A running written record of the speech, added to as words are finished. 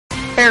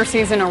Fair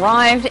season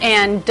arrived,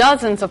 and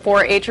dozens of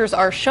 4-Hers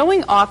are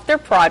showing off their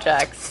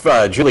projects.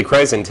 Julie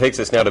Kreisen takes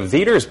us now to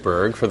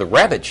Veedersburg for the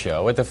Rabbit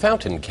Show at the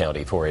Fountain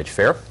County 4-H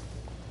Fair.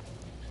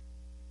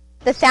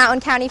 The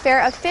Fountain County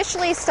Fair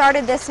officially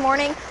started this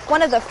morning.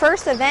 One of the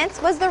first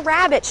events was the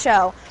Rabbit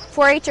Show.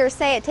 4-Hers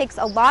say it takes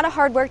a lot of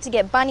hard work to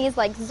get bunnies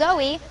like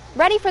Zoe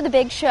ready for the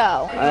big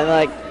show. I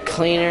like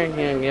clean her,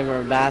 give her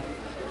a bath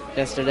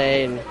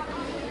yesterday and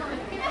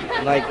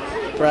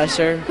brush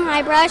her.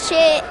 I brush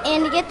it,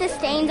 and to get the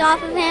stains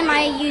off of him,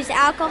 I use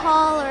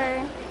alcohol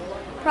or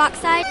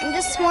peroxide. And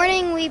this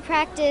morning we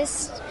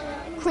practiced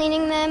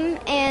cleaning them,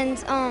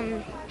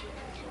 and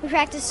we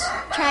practiced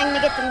trying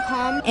to get them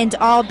calm. And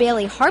all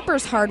Bailey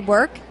Harper's hard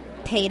work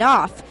paid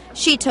off.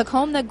 She took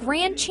home the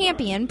grand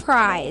champion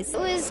prize. It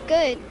was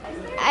good.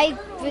 I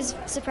was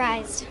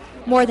surprised.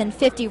 More than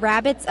 50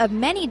 rabbits of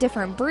many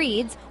different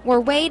breeds were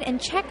weighed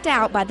and checked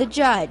out by the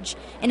judge.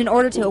 And in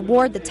order to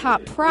award the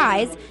top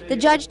prize, the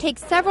judge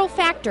takes several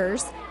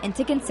factors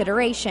into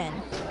consideration.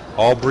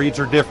 All breeds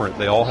are different.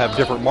 They all have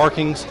different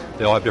markings.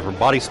 They all have different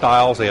body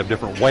styles. They have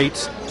different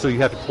weights. So you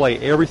have to play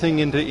everything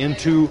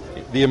into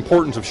the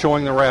importance of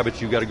showing the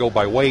rabbits. You've got to go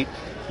by weight.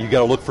 You've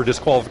got to look for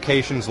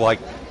disqualifications like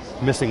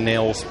missing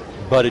nails,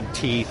 butted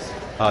teeth,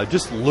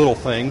 just little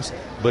things.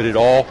 But it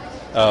all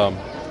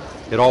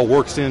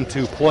works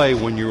into play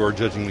when you are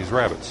judging these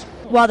rabbits.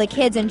 While the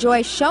kids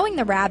enjoy showing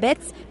the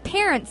rabbits,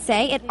 parents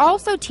say it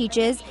also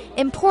teaches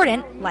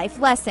important life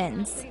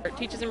lessons. It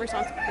teaches them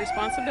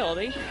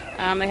responsibility.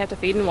 They have to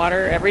feed and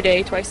water every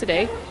day, twice a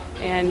day,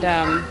 and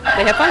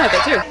they have fun with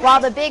it too. While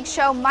the big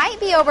show might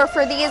be over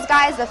for these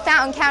guys, the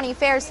Fountain County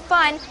Fair's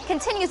fun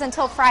continues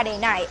until Friday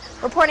night.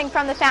 Reporting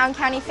from the Fountain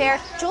County Fair,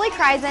 Julie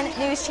Kreisen,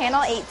 News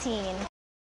Channel 18.